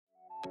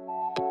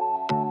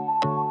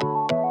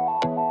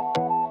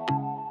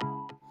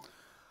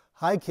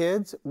Hi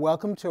kids,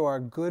 welcome to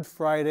our Good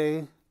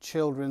Friday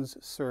Children's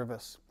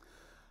Service.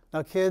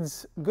 Now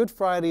kids, Good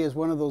Friday is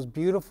one of those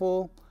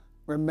beautiful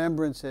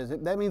remembrances.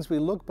 That means we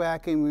look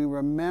back and we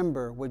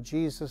remember what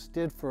Jesus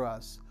did for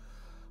us.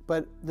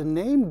 But the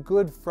name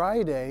Good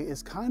Friday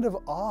is kind of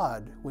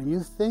odd when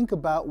you think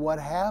about what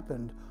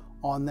happened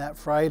on that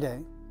Friday.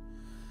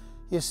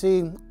 You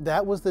see,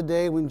 that was the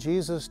day when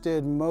Jesus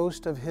did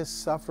most of his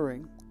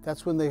suffering.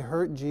 That's when they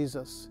hurt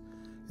Jesus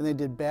and they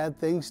did bad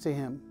things to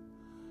him.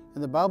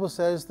 And the Bible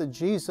says that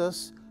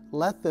Jesus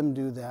let them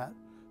do that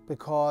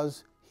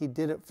because he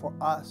did it for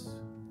us.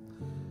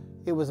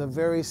 It was a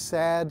very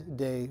sad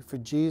day for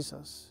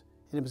Jesus,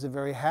 and it was a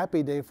very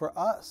happy day for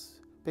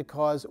us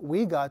because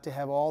we got to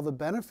have all the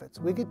benefits.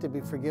 We get to be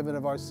forgiven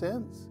of our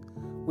sins.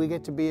 We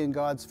get to be in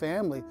God's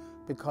family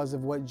because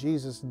of what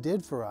Jesus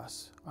did for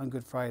us on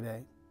Good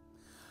Friday.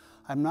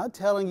 I'm not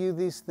telling you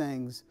these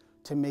things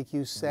to make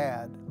you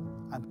sad.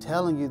 I'm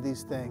telling you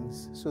these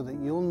things so that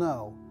you'll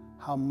know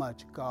how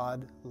much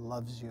God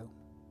loves you.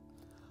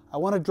 I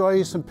want to draw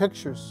you some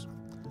pictures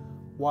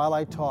while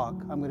I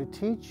talk. I'm going to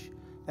teach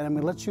and I'm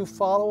going to let you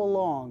follow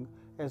along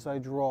as I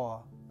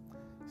draw.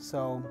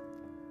 So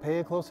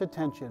pay close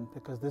attention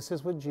because this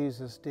is what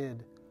Jesus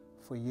did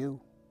for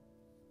you.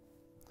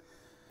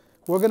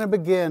 We're going to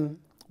begin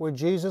where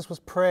Jesus was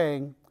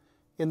praying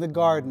in the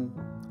garden.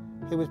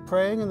 He was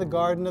praying in the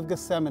Garden of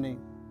Gethsemane.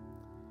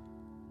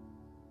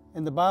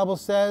 And the Bible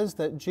says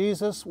that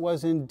Jesus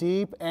was in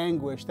deep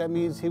anguish. That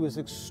means he was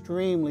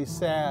extremely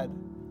sad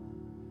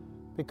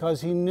because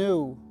he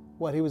knew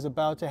what he was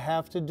about to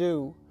have to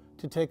do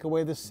to take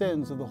away the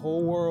sins of the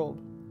whole world.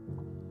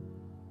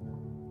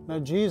 Now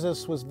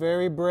Jesus was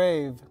very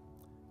brave,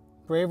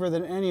 braver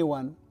than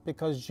anyone,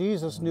 because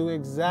Jesus knew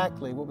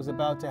exactly what was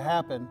about to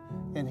happen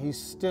and he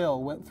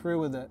still went through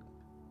with it.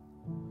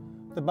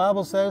 The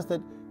Bible says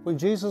that when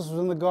Jesus was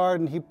in the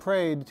garden, he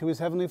prayed to his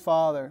heavenly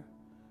Father.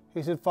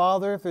 He said,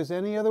 Father, if there's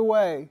any other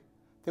way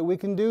that we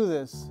can do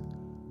this,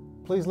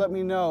 please let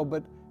me know.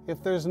 But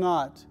if there's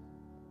not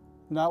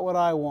what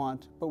I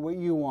want, but what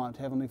you want,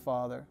 Heavenly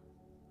Father.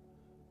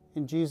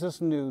 And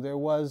Jesus knew there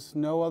was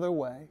no other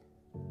way.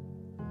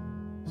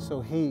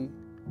 So he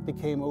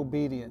became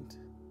obedient,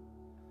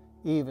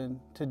 even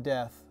to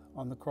death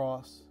on the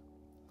cross.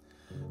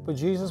 But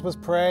Jesus was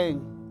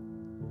praying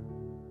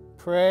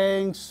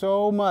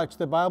so much.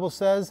 The Bible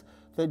says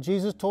that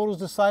Jesus told his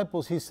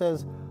disciples, he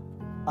says,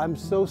 I'm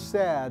so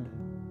sad,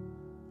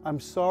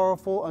 I'm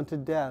sorrowful unto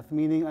death,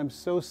 meaning I'm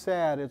so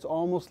sad, it's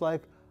almost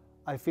like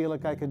I feel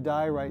like I could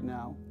die right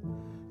now.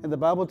 And the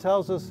Bible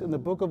tells us in the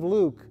book of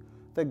Luke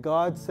that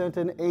God sent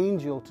an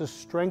angel to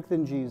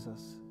strengthen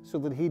Jesus so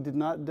that he did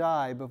not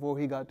die before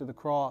he got to the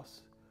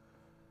cross.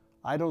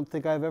 I don't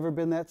think I've ever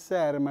been that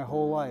sad in my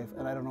whole life,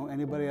 and I don't know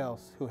anybody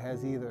else who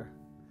has either.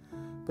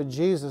 But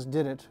Jesus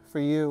did it for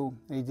you,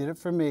 and he did it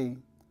for me.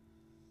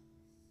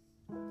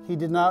 He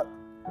did not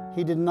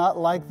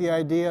like the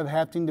idea of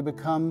having to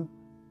become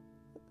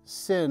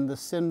sin, the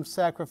sin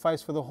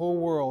sacrifice for the whole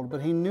world,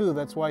 but he knew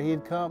that's why he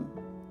had come.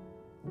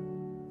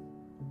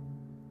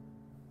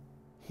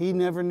 He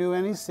never knew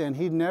any sin.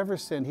 He'd never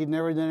sinned. He'd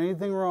never done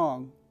anything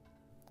wrong.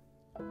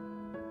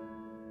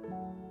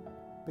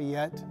 But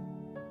yet,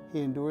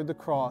 he endured the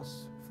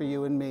cross for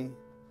you and me.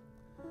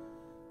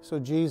 So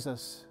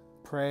Jesus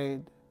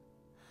prayed.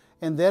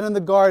 And then in the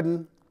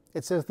garden,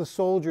 it says the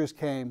soldiers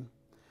came.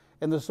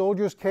 And the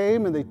soldiers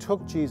came and they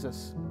took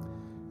Jesus.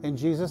 And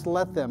Jesus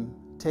let them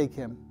take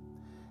him.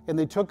 And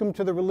they took him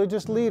to the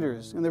religious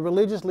leaders. And the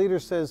religious leader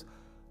says,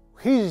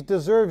 he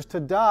deserves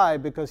to die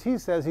because he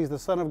says he's the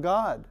Son of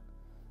God.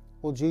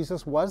 Well,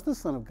 Jesus was the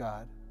Son of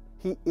God.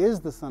 He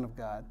is the Son of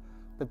God.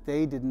 But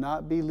they did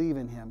not believe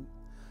in him.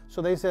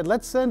 So they said,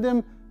 let's send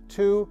him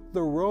to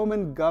the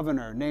Roman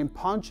governor named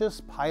Pontius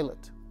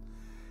Pilate.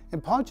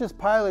 And Pontius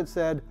Pilate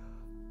said,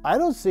 I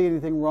don't see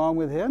anything wrong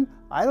with him.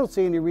 I don't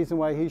see any reason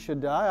why he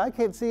should die. I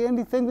can't see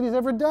anything that he's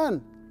ever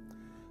done.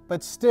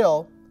 But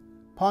still,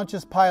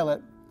 Pontius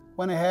Pilate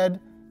went ahead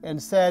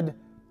and said,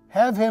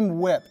 have him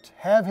whipped,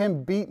 have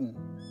him beaten.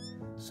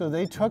 So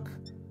they took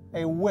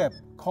a whip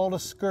called a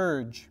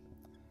scourge,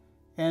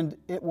 and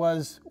it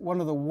was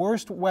one of the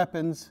worst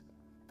weapons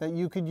that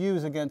you could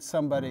use against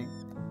somebody.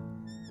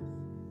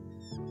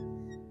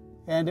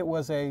 And it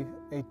was a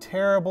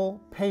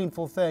terrible,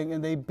 painful thing,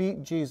 and they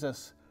beat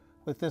Jesus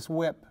with this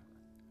whip.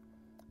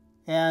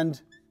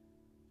 And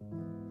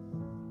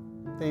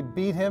they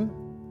beat him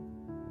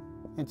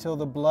until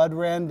the blood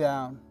ran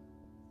down.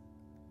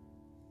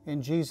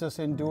 And Jesus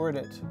endured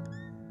it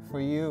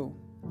for you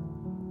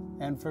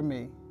and for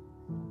me.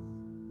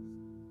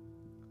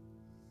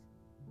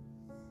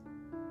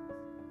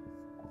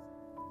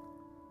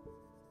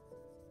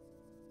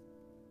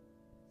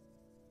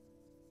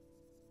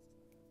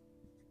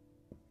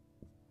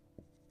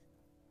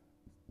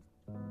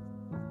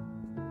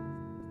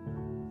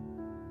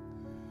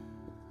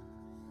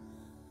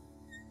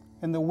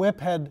 And the whip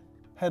had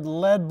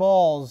lead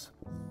balls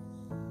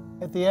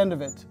at the end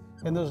of it.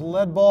 And those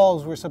lead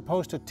balls were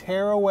supposed to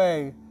tear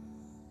away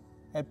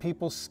at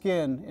people's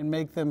skin and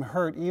make them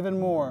hurt even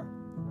more.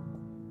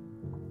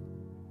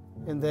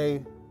 And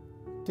they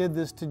did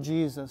this to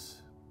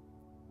Jesus.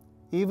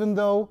 Even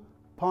though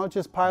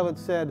Pontius Pilate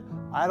said,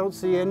 I don't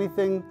see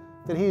anything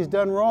that he's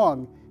done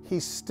wrong, he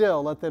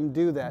still let them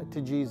do that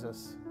to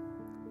Jesus.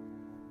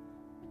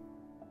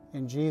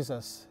 And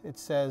Jesus, it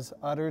says,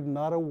 uttered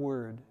not a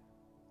word.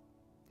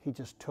 He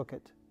just took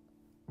it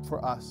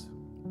for us.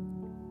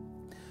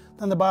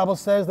 Then the Bible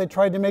says they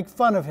tried to make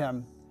fun of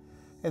him,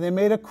 and they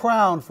made a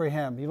crown for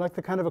him. You like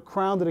the kind of a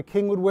crown that a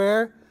king would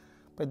wear?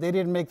 But they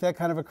didn't make that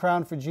kind of a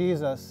crown for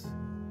Jesus.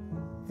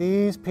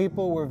 These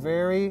people were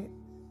very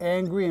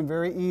angry and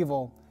very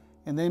evil,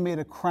 and they made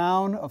a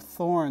crown of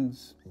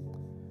thorns.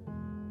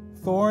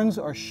 Thorns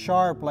are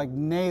sharp like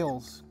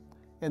nails,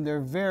 and they're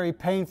very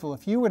painful.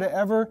 If you were to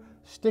ever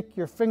stick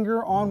your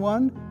finger on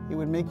one, it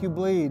would make you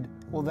bleed.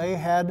 Well, they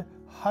had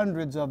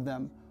hundreds of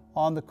them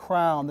on the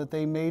crown that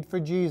they made for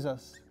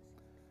Jesus.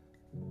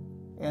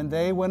 And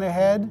they went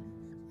ahead,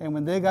 and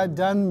when they got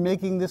done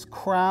making this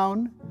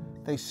crown,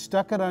 they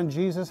stuck it on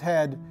Jesus'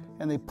 head,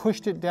 and they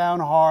pushed it down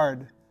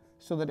hard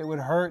so that it would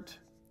hurt.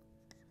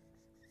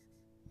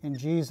 And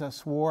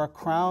Jesus wore a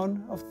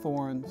crown of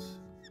thorns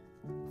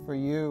for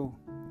you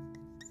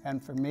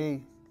and for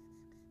me.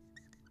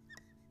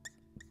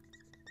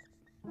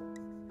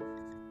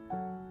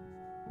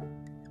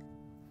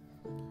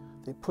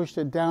 They pushed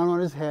it down on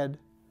his head.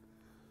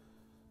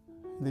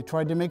 They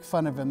tried to make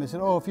fun of him. They said,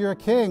 oh, if you're a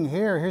king,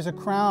 here's a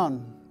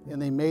crown.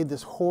 And they made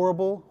this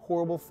horrible,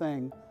 horrible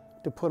thing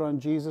to put on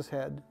Jesus'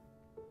 head.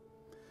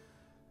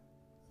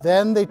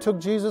 Then they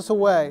took Jesus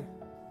away,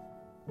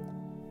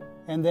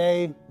 and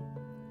they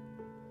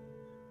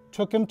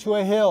took him to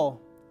a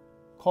hill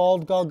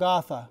called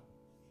Golgotha.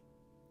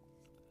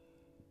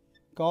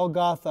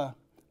 Golgotha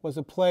was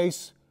a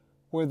place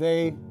where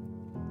they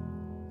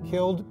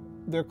killed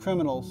their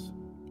criminals.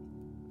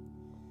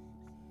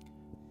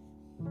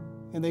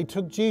 And they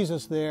took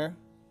Jesus there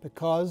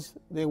because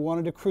they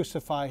wanted to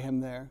crucify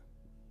him there.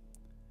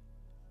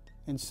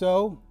 And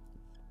so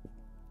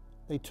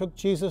they took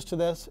Jesus to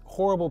this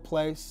horrible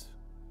place.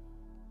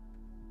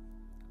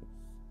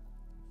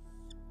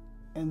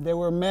 And there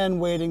were men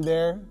waiting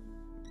there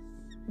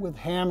with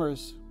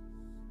hammers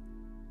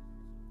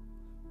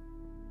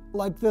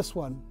like this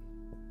one.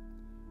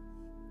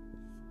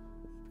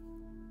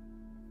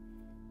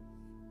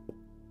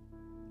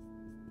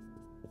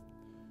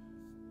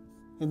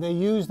 And they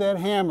used that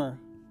hammer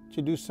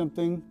to do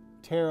something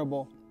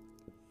terrible.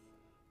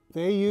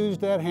 They used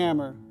that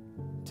hammer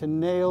to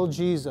nail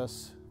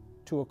Jesus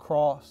to a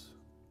cross.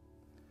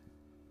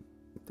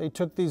 They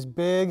took these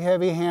big,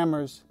 heavy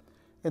hammers,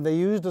 and they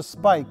used a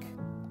spike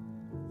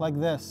like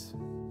this.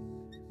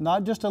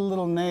 Not just a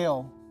little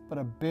nail, but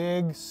a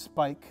big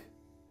spike.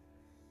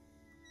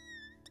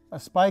 A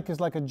spike is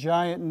like a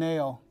giant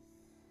nail,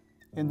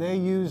 and they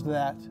used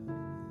that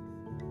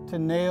to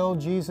nail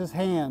Jesus'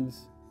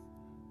 hands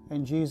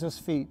and Jesus'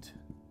 feet.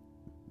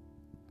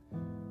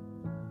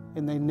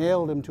 And they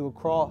nailed him to a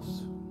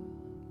cross.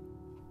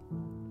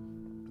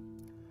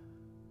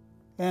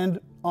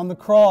 And on the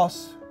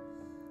cross,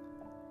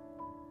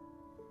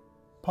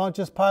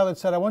 Pontius Pilate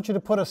said, I want you to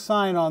put a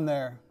sign on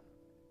there.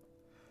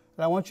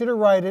 And I want you to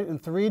write it in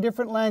 3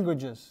 different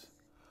languages.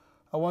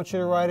 I want you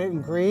to write it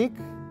in Greek,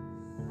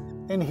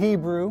 in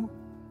Hebrew,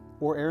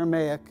 or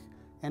Aramaic,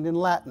 and in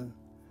Latin.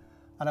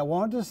 And I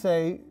want to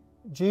say,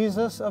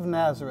 Jesus of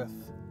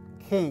Nazareth,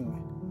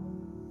 King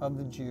of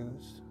the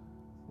Jews.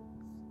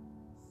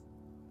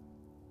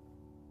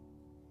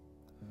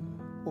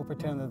 We'll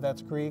pretend that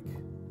that's Greek,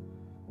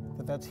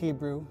 that that's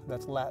Hebrew,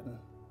 that's Latin.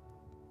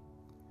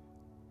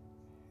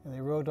 And they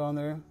wrote on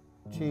there,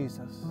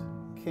 Jesus,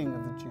 King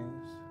of the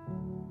Jews.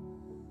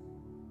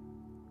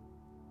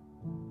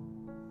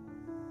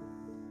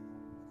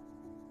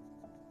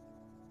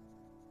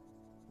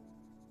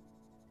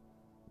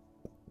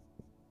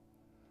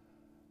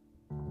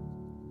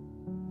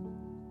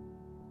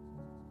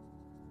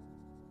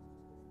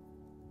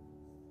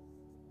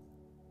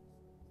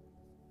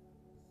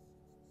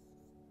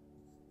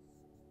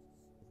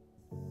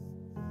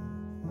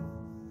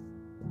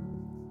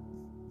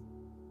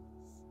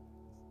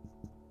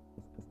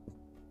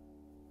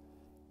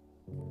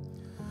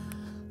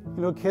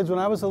 You know, kids, when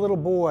I was a little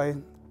boy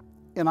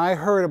and I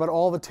heard about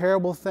all the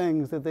terrible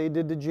things that they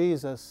did to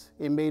Jesus,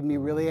 it made me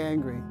really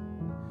angry.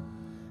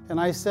 And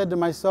I said to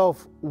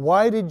myself,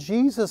 why did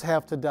Jesus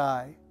have to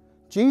die?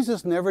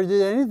 Jesus never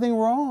did anything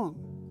wrong.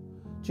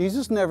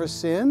 Jesus never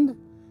sinned.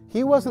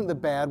 He wasn't the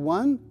bad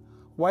one.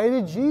 Why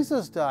did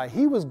Jesus die?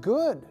 He was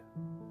good.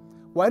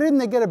 Why didn't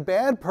they get a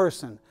bad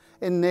person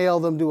and nail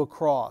them to a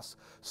cross?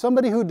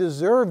 Somebody who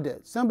deserved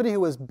it. Somebody who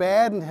was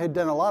bad and had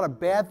done a lot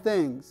of bad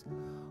things.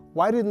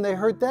 Why didn't they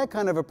hurt that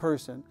kind of a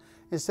person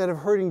instead of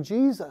hurting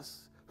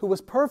Jesus, who was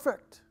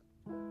perfect?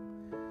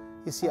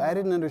 You see, I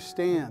didn't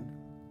understand.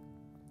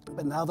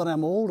 But now that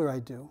I'm older, I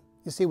do.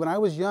 You see, when I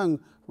was young,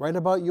 right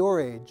about your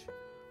age,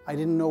 I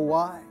didn't know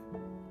why.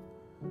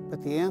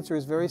 But the answer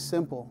is very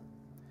simple.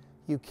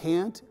 You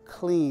can't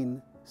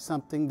clean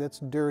something that's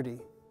dirty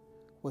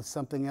with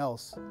something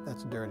else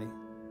that's dirty.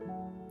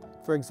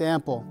 For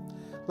example,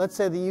 let's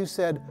say that you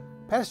said,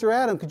 Pastor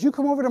Adam, could you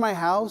come over to my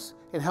house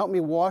and help me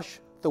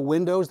wash the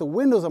windows? The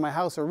windows of my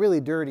house are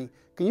really dirty.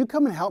 Can you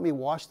come and help me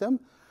wash them?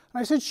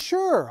 And I said,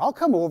 sure, I'll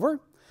come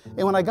over.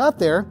 And when I got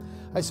there,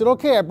 I said,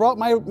 okay, I brought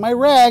my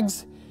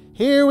rags.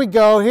 Here we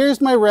go. Here's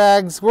my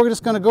rags. We're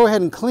just going to go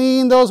ahead and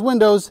clean those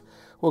windows.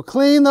 We'll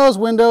clean those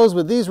windows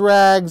with these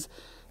rags,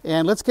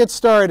 and let's get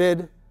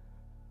started.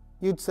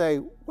 You'd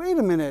say, wait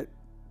a minute,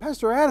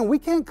 Pastor Adam, we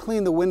can't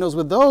clean the windows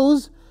with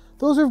those.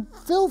 Those are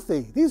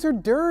filthy. These are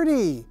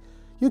dirty.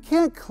 You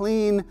can't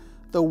clean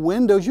the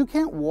windows. You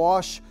can't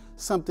wash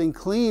something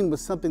clean with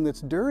something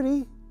that's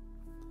dirty.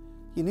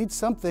 You need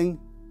something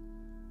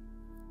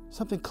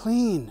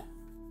clean.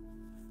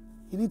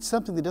 You need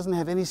something that doesn't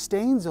have any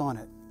stains on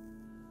it.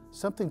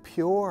 Something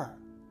pure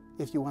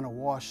if you want to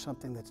wash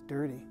something that's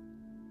dirty.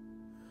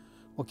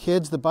 Well,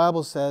 kids, the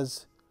Bible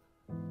says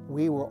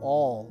we were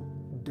all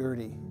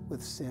dirty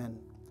with sin.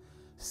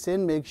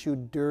 Sin makes you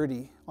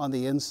dirty on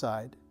the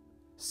inside.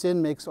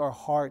 Sin makes our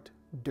heart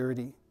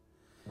dirty.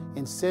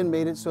 And sin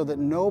made it so that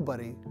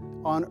nobody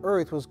on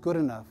earth was good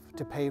enough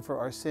to pay for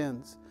our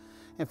sins.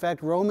 In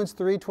fact, Romans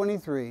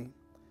 3:23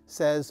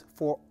 says,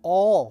 for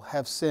all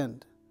have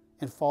sinned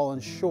and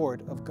fallen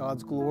short of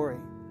God's glory.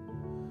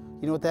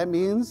 You know what that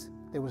means?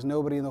 There was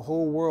nobody in the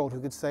whole world who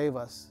could save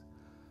us.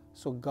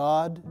 So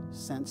God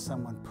sent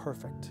someone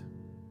perfect,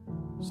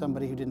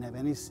 somebody who didn't have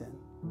any sin.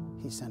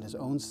 He sent his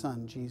own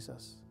son,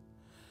 Jesus.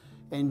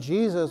 And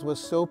Jesus was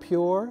so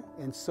pure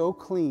and so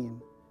clean,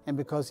 and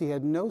because he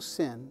had no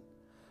sin,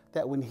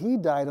 that when he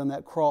died on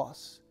that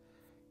cross,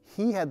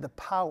 he had the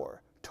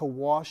power to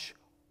wash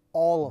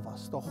all of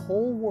us, the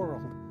whole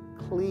world,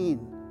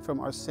 clean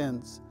from our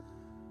sins.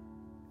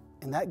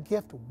 And that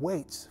gift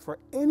waits for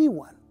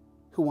anyone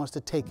who wants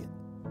to take it.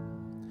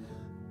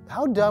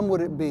 How dumb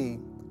would it be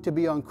to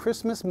be on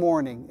Christmas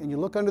morning and you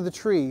look under the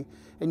tree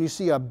and you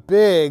see a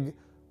big,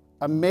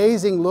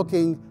 amazing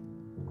looking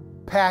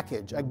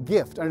package, a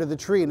gift under the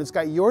tree, and it's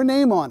got your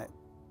name on it,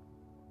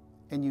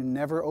 and you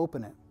never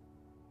open it?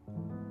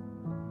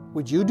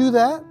 Would you do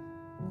that?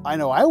 I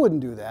know I wouldn't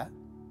do that.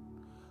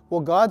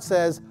 Well, God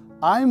says,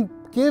 I'm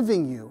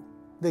giving you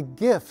the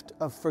gift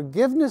of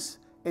forgiveness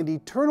and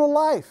eternal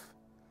life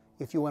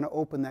if you want to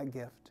open that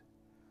gift.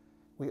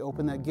 We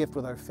open that gift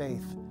with our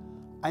faith.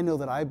 I know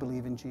that I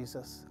believe in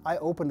Jesus. I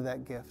opened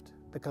that gift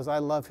because I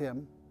love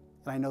him,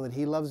 and I know that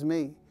he loves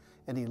me,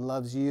 and he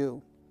loves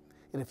you.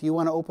 And if you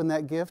want to open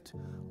that gift,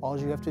 all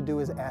you have to do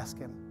is ask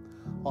him.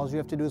 All you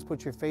have to do is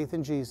put your faith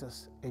in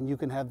Jesus, and you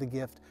can have the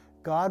gift.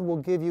 God will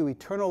give you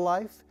eternal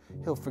life.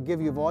 He'll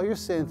forgive you of all your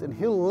sins, and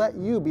he'll let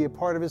you be a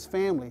part of his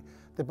family.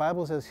 The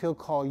Bible says he'll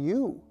call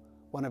you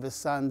one of his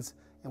sons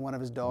and one of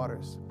his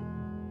daughters.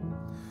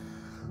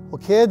 Well,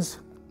 kids,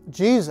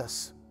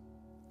 Jesus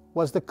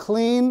was the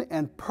clean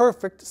and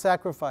perfect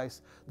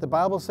sacrifice. The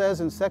Bible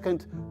says in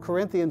 2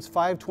 Corinthians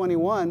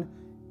 5:21,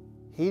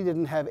 he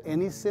didn't have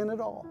any sin at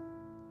all,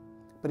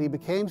 but he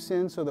became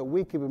sin so that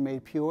we could be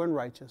made pure and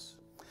righteous.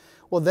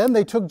 Well, then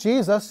they took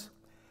Jesus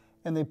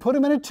and they put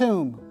him in a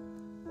tomb.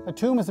 A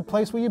tomb is a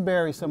place where you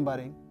bury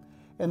somebody.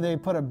 And they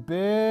put a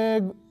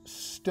big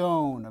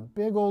stone, a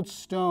big old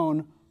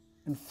stone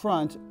in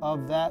front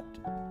of that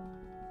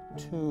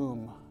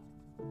tomb.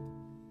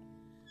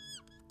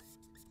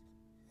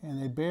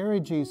 And they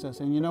buried Jesus.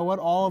 And you know what?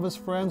 All of his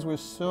friends were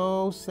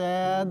so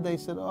sad. They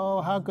said,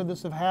 oh, how could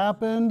this have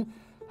happened?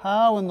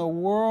 How in the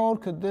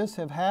world could this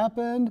have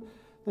happened?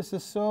 This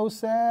is so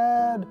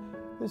sad.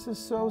 This is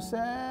so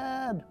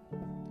sad.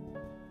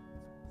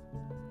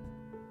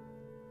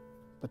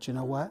 But you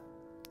know what?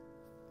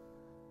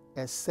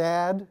 As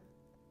sad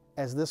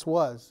as this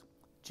was,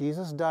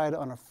 Jesus died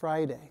on a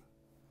Friday.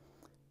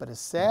 But as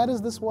sad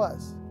as this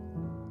was,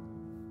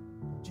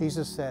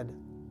 Jesus said,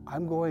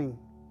 I'm going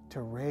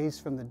to raise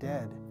from the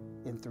dead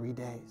in 3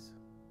 days.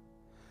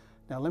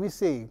 Now let me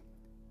see.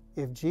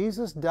 If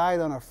Jesus died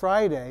on a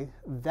Friday,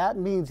 that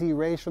means he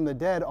raised from the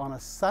dead on a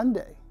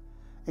Sunday.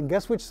 And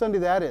guess which Sunday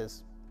that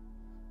is?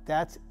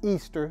 That's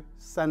Easter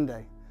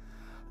Sunday.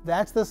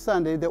 That's the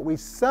Sunday that we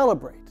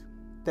celebrate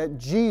that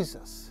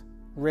Jesus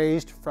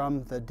raised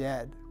from the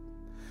dead.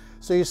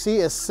 So you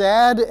see, as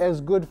sad as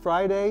Good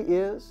Friday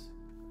is,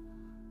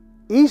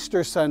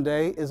 Easter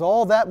Sunday is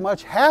all that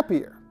much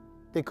happier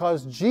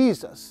because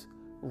Jesus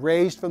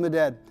raised from the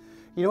dead.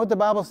 You know what the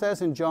Bible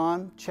says in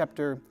John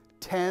chapter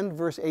 10,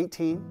 verse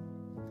 18?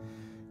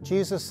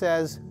 Jesus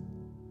says,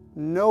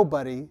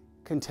 nobody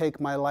can take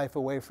my life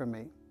away from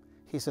me.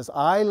 He says,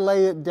 I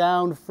lay it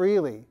down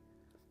freely,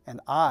 and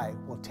I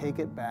will take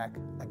it back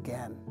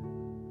again.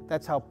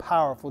 That's how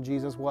powerful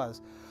Jesus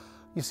was.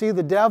 You see,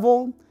 the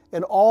devil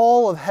and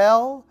all of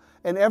hell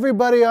and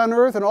everybody on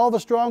earth and all the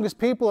strongest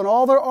people and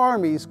all their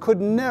armies could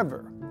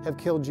never have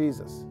killed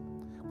Jesus.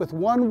 With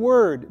one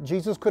word,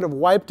 Jesus could have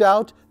wiped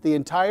out the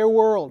entire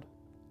world.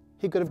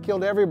 He could have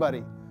killed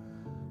everybody.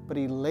 But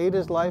he laid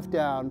his life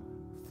down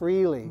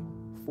freely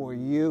for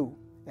you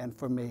and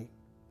for me.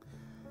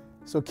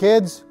 So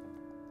kids,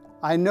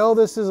 I know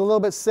this is a little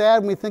bit sad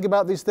when we think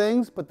about these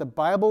things, but the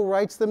Bible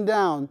writes them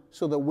down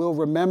so that we'll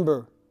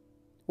remember.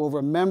 We'll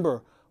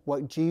remember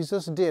what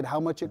Jesus did, how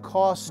much it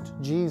cost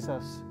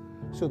Jesus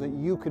so that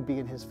you could be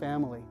in His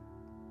family.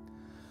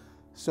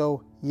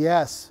 So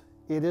yes,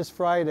 it is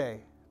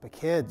Friday, but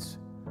kids,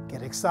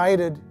 get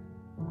excited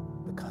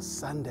because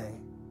Sunday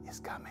is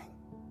coming.